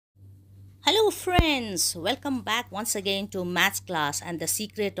Hello friends, welcome back once again to maths class and the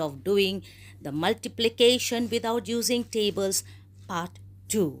secret of doing the multiplication without using tables part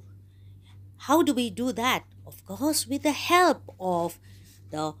 2. How do we do that? Of course with the help of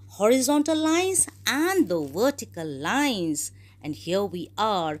the horizontal lines and the vertical lines. And here we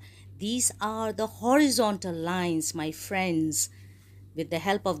are. These are the horizontal lines, my friends. With the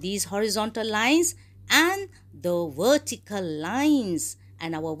help of these horizontal lines and the vertical lines.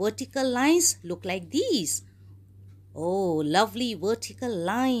 And our vertical lines look like these. Oh, lovely vertical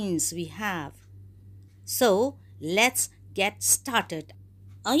lines we have. So, let's get started.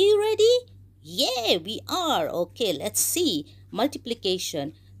 Are you ready? Yeah, we are. Okay, let's see.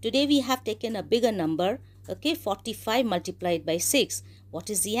 Multiplication. Today we have taken a bigger number. Okay, 45 multiplied by 6. What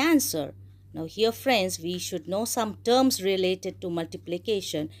is the answer? Now here friends, we should know some terms related to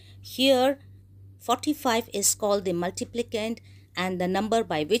multiplication. Here 45 is called the multiplicand and the number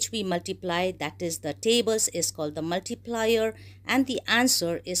by which we multiply, that is the tables, is called the multiplier and the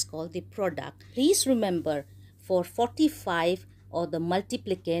answer is called the product. Please remember, for 45 or the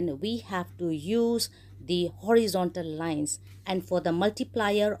multiplicand, we have to use the horizontal lines, and for the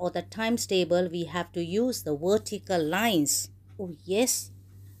multiplier or the times table, we have to use the vertical lines. Oh yes,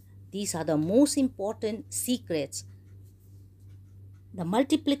 these are the most important secrets. The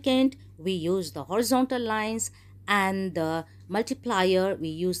multiplicand, we use the horizontal lines, and the multiplier, we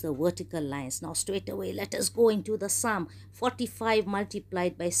use the vertical lines. Now straight away, let us go into the sum. 45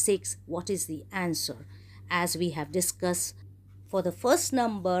 multiplied by 6, what is the answer? As we have discussed, for the first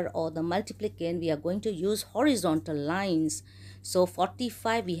number or the multiplicand, we are going to use horizontal lines. So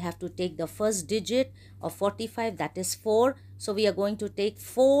 45, we have to take the first digit of 45, that is 4. So we are going to take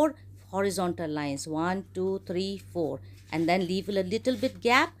 4 horizontal lines, 1, 2, 3, 4, and then leave a little bit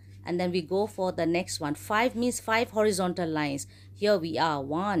gap, and then we go for the next one. 5 means 5 horizontal lines. Here we are,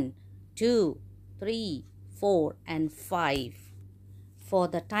 1, 2, 3, 4, and 5. For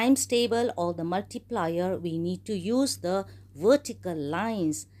the times table or the multiplier, we need to use the vertical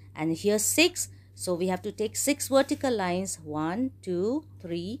lines, and here 6, so we have to take 6 vertical lines, 1, 2,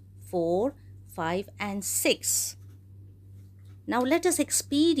 3, 4, 5, and 6. Now let us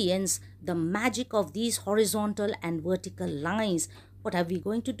experience the magic of these horizontal and vertical lines. What are we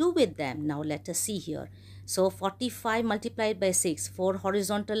going to do with them? Now let us see here. So 45 multiplied by 6, 4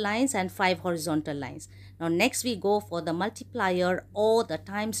 horizontal lines and 5 horizontal lines. Now next we go for the multiplier or the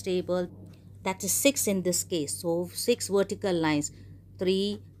times table, that is 6 in this case. So 6 vertical lines,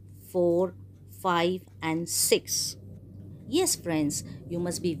 3, 4, 5 and 6. Yes friends, you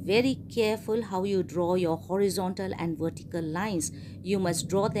must be very careful how you draw your horizontal and vertical lines. You must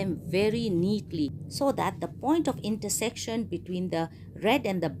draw them very neatly so that the point of intersection between the red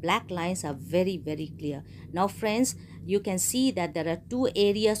and the black lines are very clear. Now friends, you can see that there are two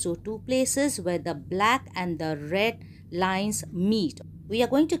areas or two places where the black and the red lines meet. We are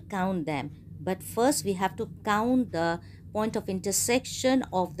going to count them, but first we have to count the point of intersection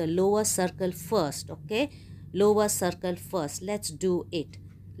of the lower circle first, okay? Lower circle first. Let's do it.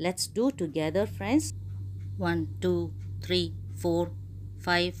 Let's do together, friends. 1, 2, 3, 4,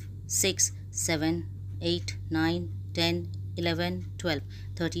 5, 6, 7, 8, 9, 10, 11, 12,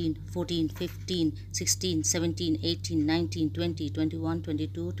 13, 14, 15, 16, 17, 18, 19, 20, 21,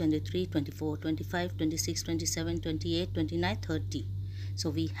 22, 23, 24, 25, 26, 27, 28, 29, 30. So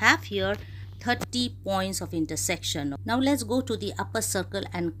we have here 30 points of intersection. Now let's go to the upper circle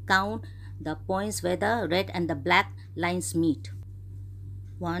and count the points where the red and the black lines meet.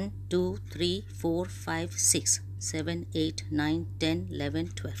 1, 2, 3, 4, 5, 6, 7, 8, 9, 10, 11,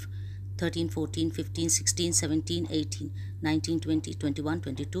 12, 13, 14, 15, 16, 17, 18, 19, 20, 21,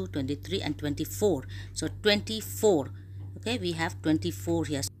 22, 23 and 24. So 24. Okay, we have 24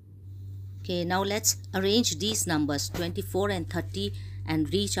 here. Okay, now let's arrange these numbers 24 and 30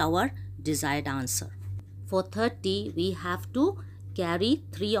 and reach our desired answer. For 30, we have to carry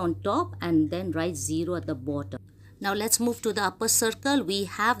 3 on top and then write 0 at the bottom. Now let's move to the upper circle. We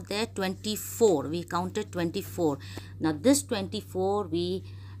have there 24. We counted 24. Now this 24,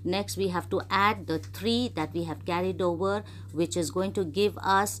 next we have to add the 3 that we have carried over, which is going to give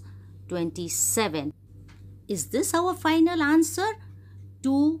us 27. Is this our final answer?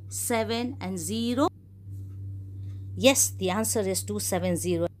 2, 7 and 0? Yes, the answer is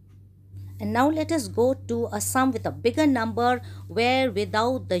 270. And now let us go to a sum with a bigger number where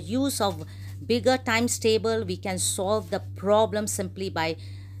without the use of bigger times table, we can solve the problem simply by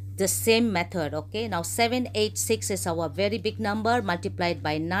the same method. Okay, now 786 is our very big number multiplied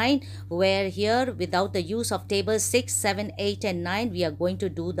by 9, where here without the use of tables 6, 7, 8 and 9, we are going to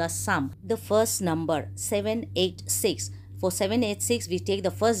do the sum. The first number 786. For 786, we take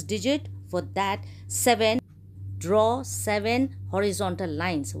the first digit. For that 7, draw 7 horizontal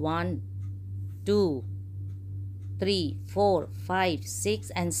lines. 1, 2, 3, 4, 5, 6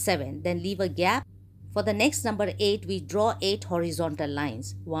 and 7. Then leave a gap. For the next number 8, we draw 8 horizontal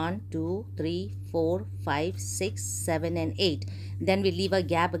lines. 1, 2, 3, 4, 5, 6, 7 and 8. Then we leave a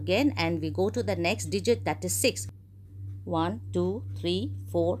gap again and we go to the next digit, that is 6. 1, 2, 3,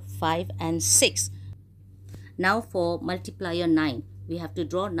 4, 5 and 6. Now for multiplier 9, we have to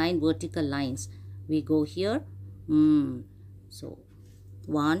draw 9 vertical lines. We go here. So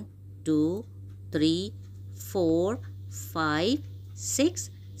 1, 2, 3, 4, 5, 6,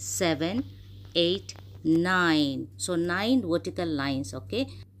 7, 8, 9. So 9 vertical lines. Okay.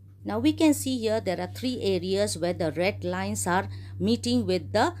 Now we can see here there are 3 areas where the red lines are meeting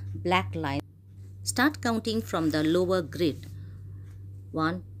with the black line. Start counting from the lower grid.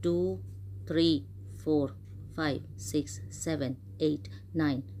 1, 2, 3, 4, 5, 6, 7, 8,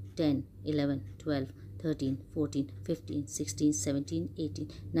 9, 10, 11, 12, 13, 14, 15, 16, 17,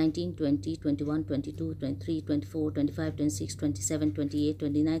 18, 19, 20, 21, 22, 23, 24, 25, 26, 27, 28,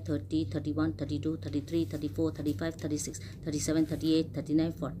 29, 30, 31, 32, 33, 34, 35, 36, 37, 38,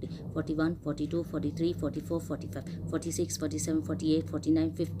 39, 40, 41, 42, 43, 44, 45, 46, 47, 48,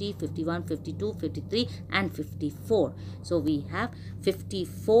 49, 50, 51, 52, 53 and 54. So we have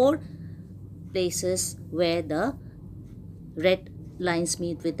 54 places where the red lines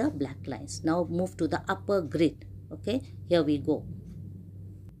meet with the black lines. Now move to the upper grid. Okay, here we go.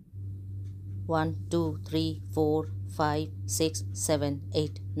 1, 2, 3, 4, 5, 6, 7,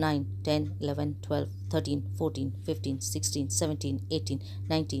 8, 9, 10, 11, 12, 13, 14, 15, 16, 17, 18,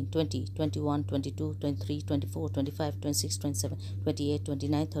 19, 20, 21, 22, 23, 24, 25, 26, 27, 28,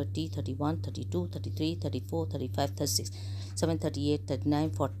 29, 30, 31, 32, 33, 34, 35, 36, 7, 38, 39,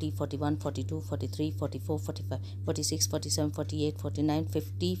 40, 41, 42, 43, 44, 45, 46, 47, 48, 49,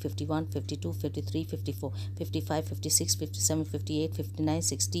 50, 51, 52, 53, 54, 55, 56, 57, 58, 59,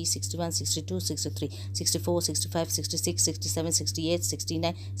 60, 61, 62, 63, 64, 65, 66, 67, 68,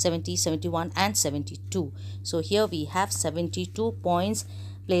 69, 70, 71 and 72. So here we have 72 points,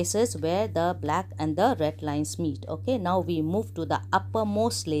 places where the black and the red lines meet. Okay, now we move to the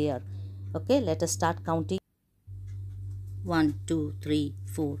uppermost layer. Okay, let us start counting. 1, 2, 3,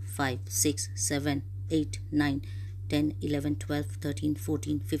 4, 5, 6, 7, 8, 9, 10, 11, 12, 13,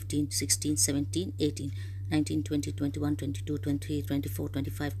 14, 15, 16, 17, 18, 19, 20, 21, 22, 23, 24,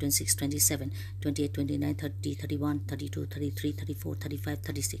 25, 26, 27, 28, 29, 30, 31, 32, 33, 34, 35,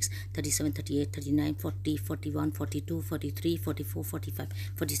 36, 37, 38, 39, 40, 41, 42, 43, 44, 45,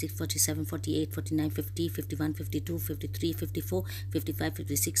 46, 47, 48, 49, 50, 51, 52, 53, 54, 55,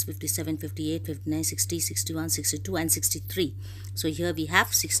 56, 57, 58, 59, 60, 61, 62 and 63. So here we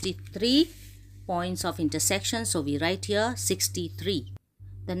have 63 points of intersection. So we write here 63.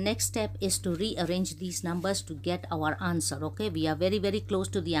 The next step is to rearrange these numbers to get our answer. Okay, we are very close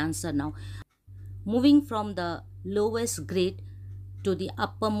to the answer now. Moving from the lowest grid to the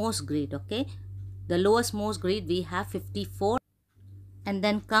uppermost grid. Okay, the lowest most grid we have 54 and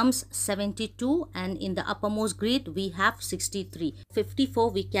then comes 72, and in the uppermost grid we have 63.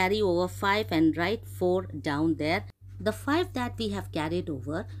 54 we carry over 5 and write 4 down there. The 5 that we have carried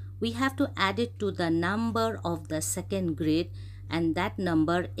over, we have to add it to the number of the second grid, and that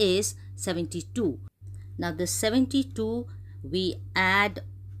number is 72. Now the 72 we add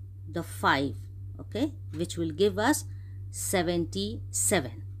the 5, okay, which will give us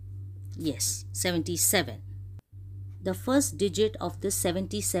 77. Yes, 77. The first digit of the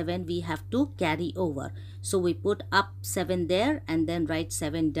 77 we have to carry over. So we put up 7 there and then write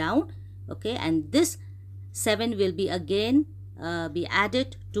 7 down. Okay, and this 7 will be again be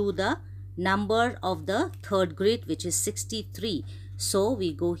added to the number of the third grid, which is 63. So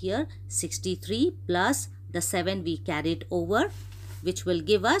we go here 63 plus the 7 we carried over, which will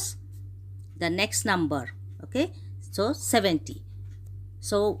give us the next number. Okay, so 70.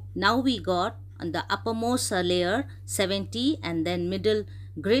 So now we got on the uppermost layer 70, and then middle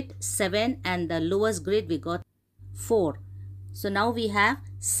grid 7, and the lowest grid we got 4. So now we have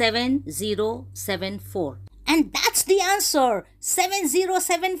 7074. And that's the answer,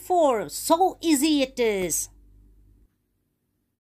 7074. So easy it is.